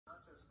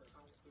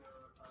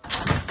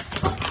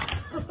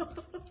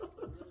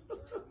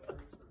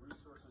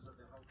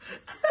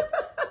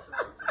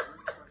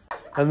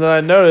And then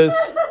I noticed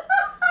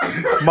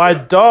my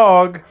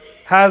dog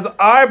has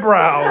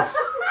eyebrows.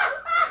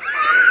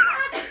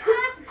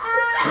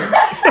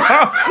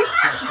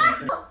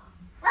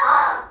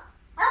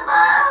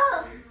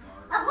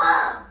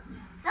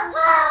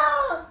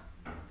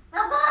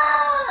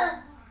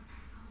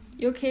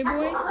 You okay,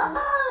 boy?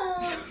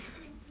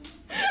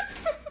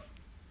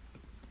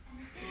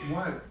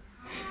 What?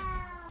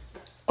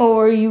 Oh,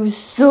 are you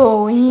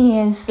so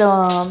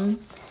handsome?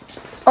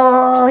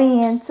 Oh,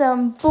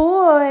 handsome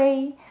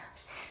boy.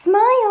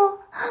 Smile.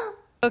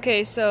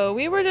 Okay, so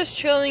we were just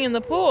chilling in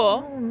the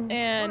pool,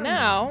 and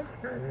now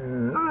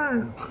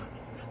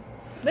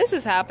this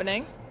is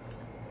happening.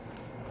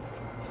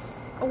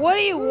 What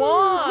do you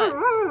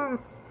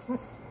want?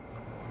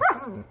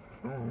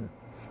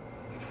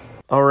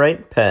 All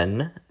right,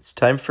 Pen. It's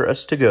time for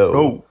us to go.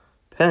 No.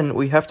 Pen,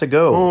 we have to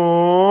go.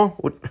 Aww.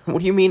 What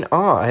do you mean,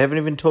 I haven't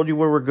even told you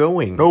where we're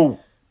going. No.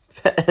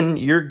 Pen,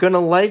 you're gonna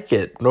like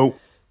it. No.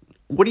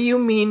 What do you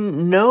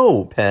mean,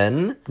 no,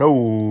 Pen? No.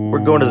 We're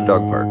going to the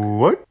dog park.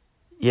 What?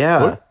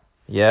 Yeah. What?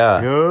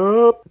 Yeah.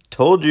 Yup.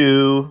 Told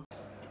you.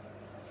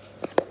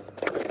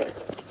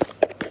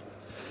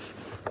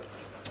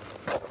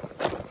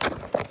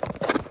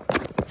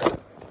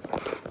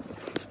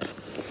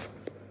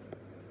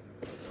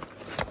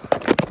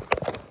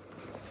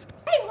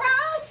 Hey,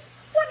 Ross,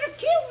 what a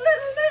cute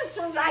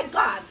little lizard I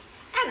got.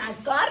 And I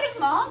got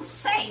him on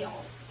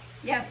sale.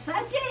 Yes,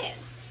 I did.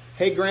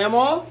 Hey,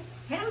 Grandma,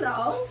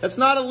 Hello. that's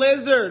not a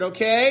lizard,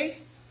 okay?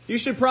 You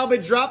should probably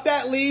drop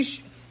that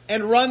leash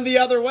and run the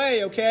other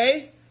way,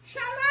 okay?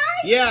 Shall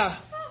I? Yeah.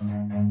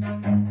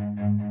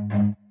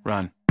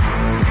 Run.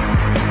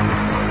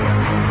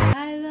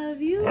 I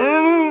love you.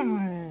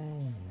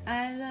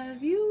 I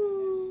love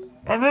you.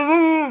 That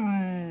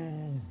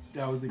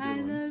was a good I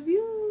one. love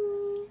you.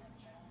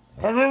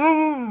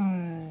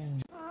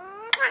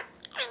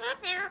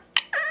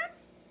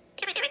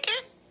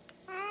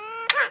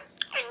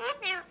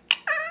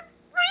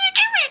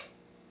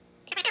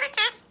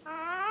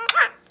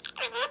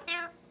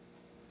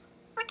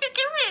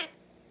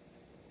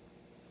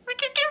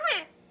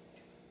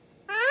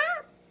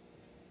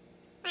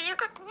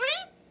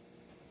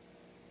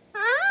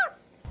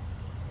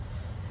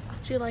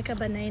 Would you like a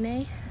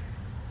banana?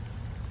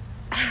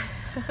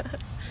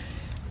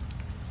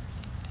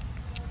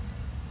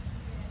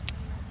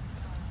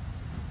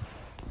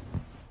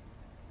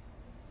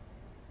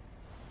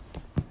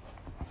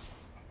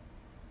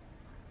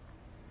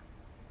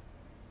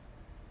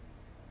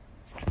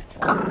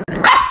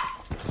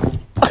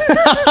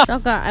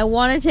 Shaka, I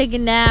want to take a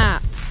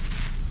nap.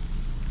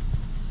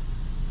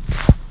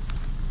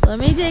 Let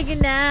me take a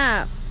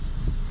nap.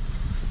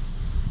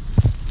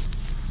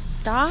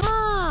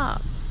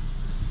 Stop.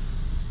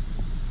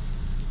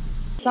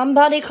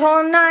 Somebody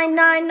call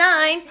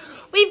 999.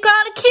 We've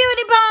got a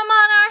cutie bomb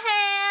on our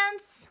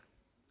hands.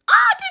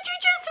 Oh, did you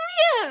just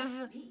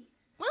live?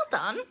 Well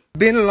done.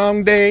 Been a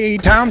long day,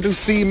 time to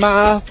see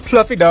my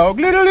fluffy dog.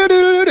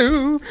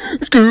 Scoo-doo-doo,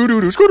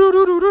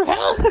 scoo-doo-doo-doo-doo.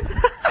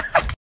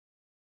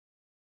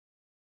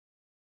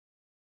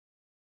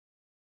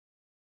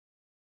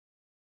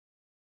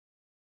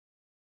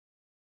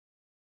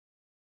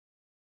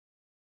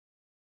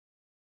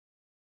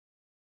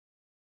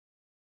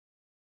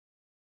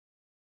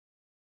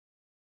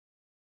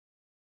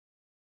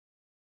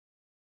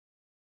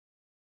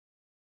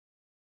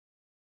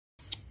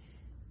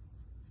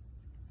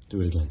 Do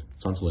it again.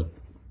 Front flip.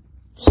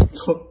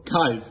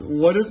 Guys, dude,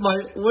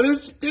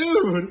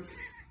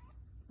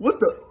 what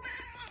the,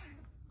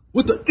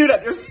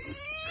 dude, you're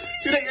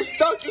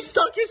stuck, you're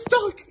stuck.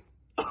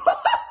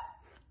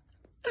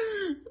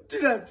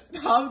 Dude,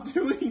 stop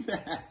doing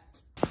that.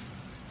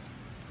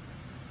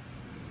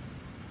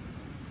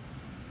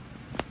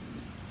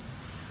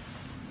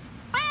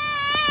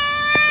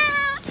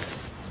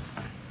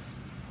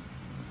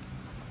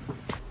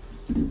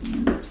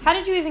 How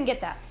did you even get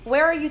that?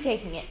 Where are you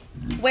taking it?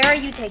 Where are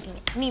you taking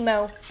it?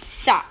 Nemo,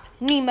 stop.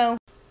 Nemo.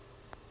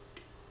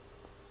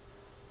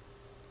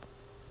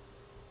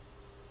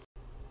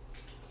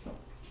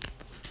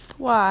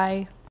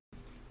 Why?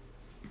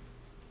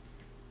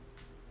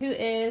 Who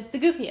is the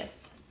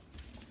goofiest?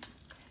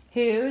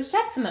 Who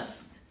sheds the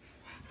most?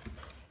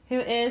 Who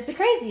is the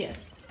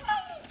craziest?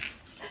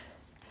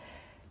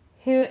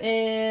 Who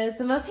is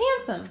the most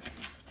handsome?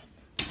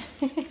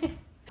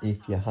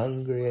 If you're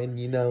hungry and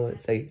you know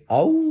it, say,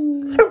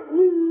 oh.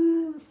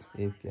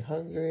 If you're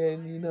hungry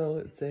and you know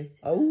it, say,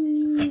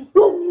 oh.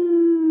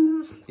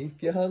 If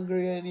you're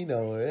hungry and you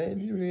know it, and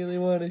you really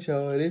want to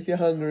show it. If you're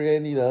hungry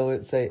and you know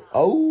it, say,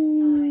 oh.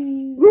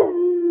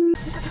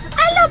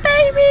 Hello,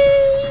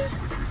 baby.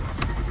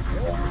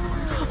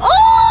 Oh!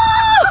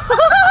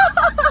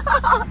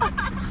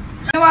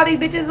 You know why these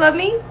bitches love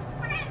me?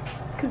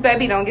 Cause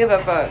baby don't give a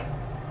fuck.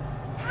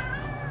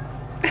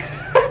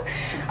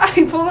 I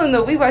be pulling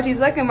the weed while she's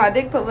sucking my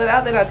dick, pull it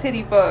out, then I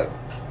titty fuck.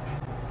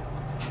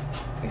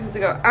 She used to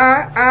go,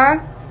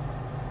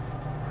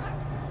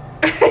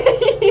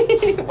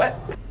 What?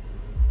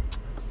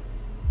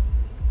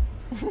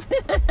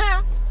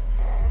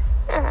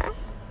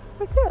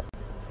 What's up?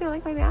 You don't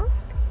like my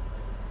mask?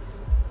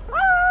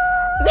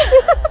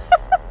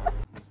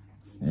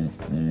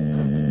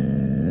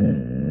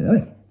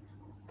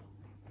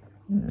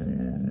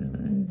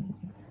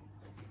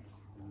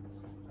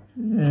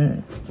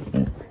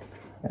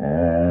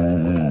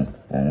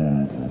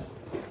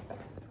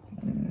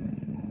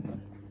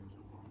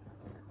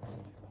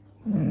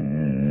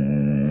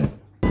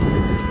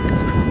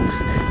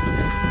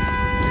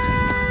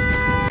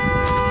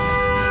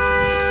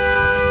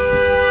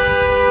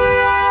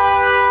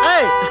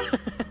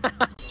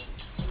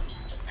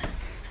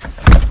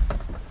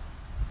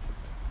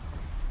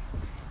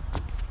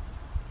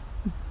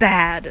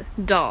 Bad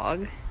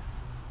dog.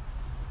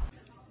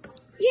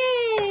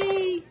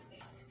 Yay!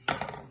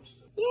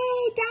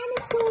 Yay,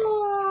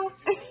 dinosaur!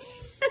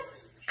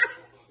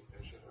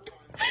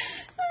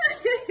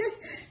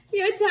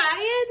 You're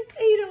tired?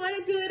 You don't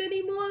want to do it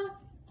anymore?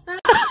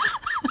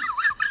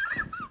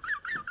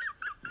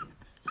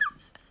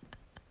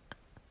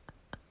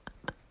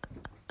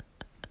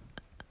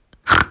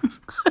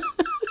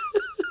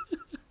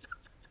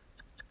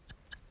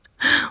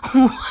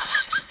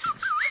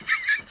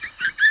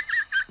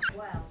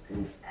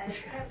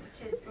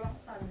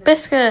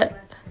 Biscuit,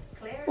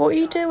 what are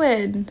you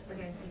doing?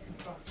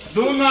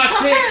 Do not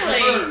take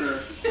the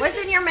burger.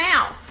 What's in your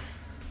mouth?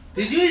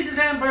 Did you eat the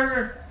damn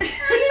burger?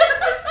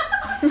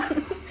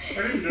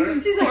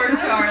 She's poor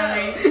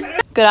Charlie.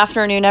 Good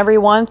afternoon,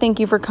 everyone. Thank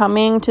you for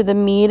coming to the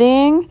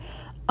meeting.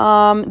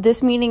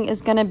 This meeting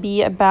is going to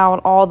be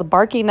about all the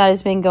barking that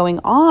has been going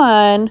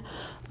on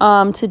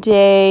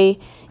today,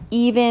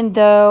 even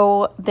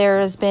though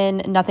there has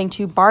been nothing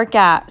to bark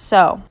at.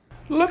 So,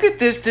 Look at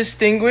this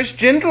distinguished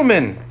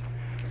gentleman.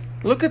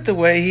 Look at the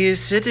way he is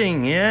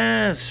sitting.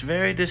 Yes,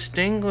 very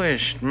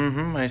distinguished.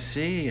 I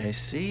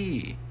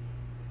see.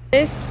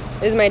 This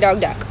is my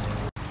dog Duck.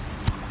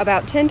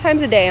 About 10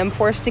 times a day I'm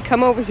forced to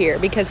come over here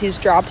because he's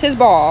dropped his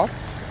ball.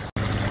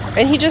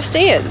 And he just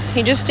stands.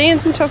 He just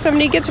stands until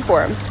somebody gets it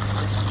for him.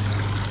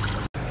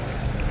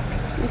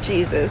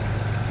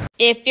 Jesus.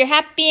 if you're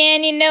happy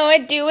and you know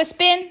it, do a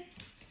spin.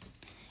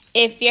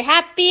 If you're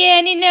happy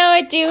and you know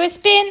it, do a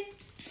spin.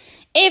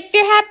 If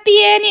you're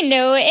happy and you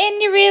know it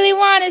and you really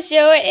want to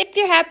show it, if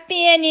you're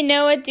happy and you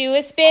know it, do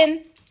a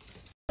spin.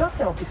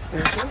 Don't be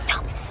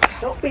suspicious.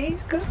 Don't be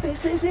suspicious.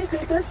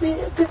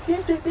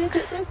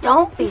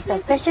 Don't be suspicious. Don't be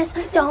suspicious.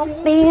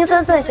 Don't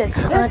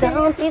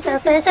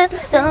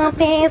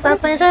be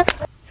suspicious.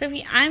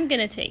 Sophie, I'm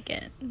gonna take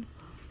it.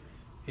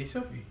 Hey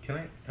Sophie,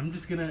 I'm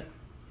just gonna...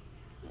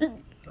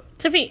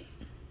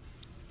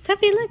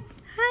 Sophie, look.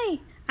 Hi.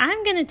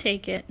 I'm gonna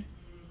take it.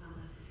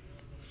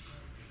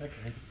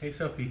 Okay. Hey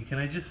Sophie, can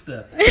I just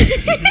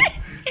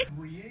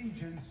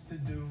reagents to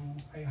do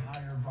a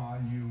higher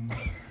volume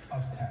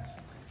of tests.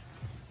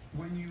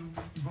 When you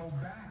go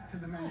back to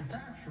the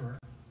manufacturer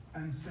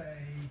and say,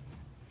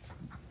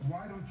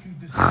 why don't you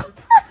decide?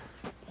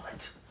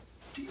 What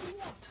do you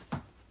want?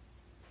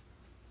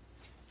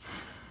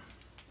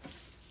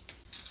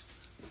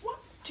 What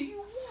do you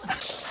want?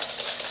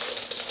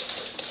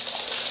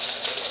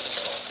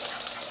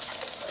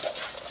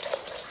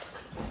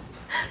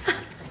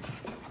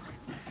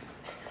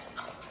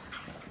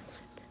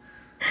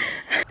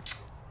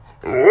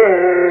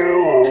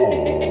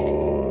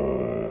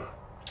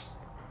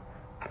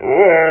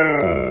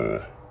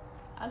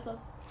 Also.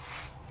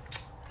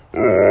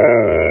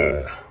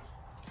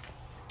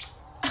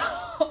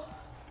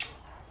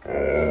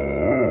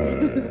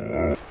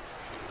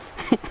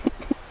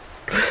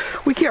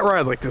 We can't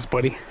ride like this,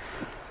 buddy.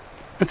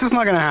 It's just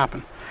not gonna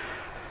happen.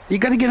 You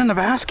gotta get in the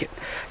basket.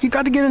 You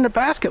gotta get in the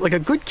basket like a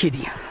good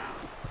kitty.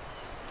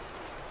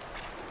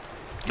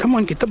 Come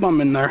on, get the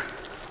bum in there.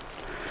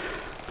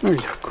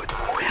 There's a good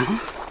boy, huh?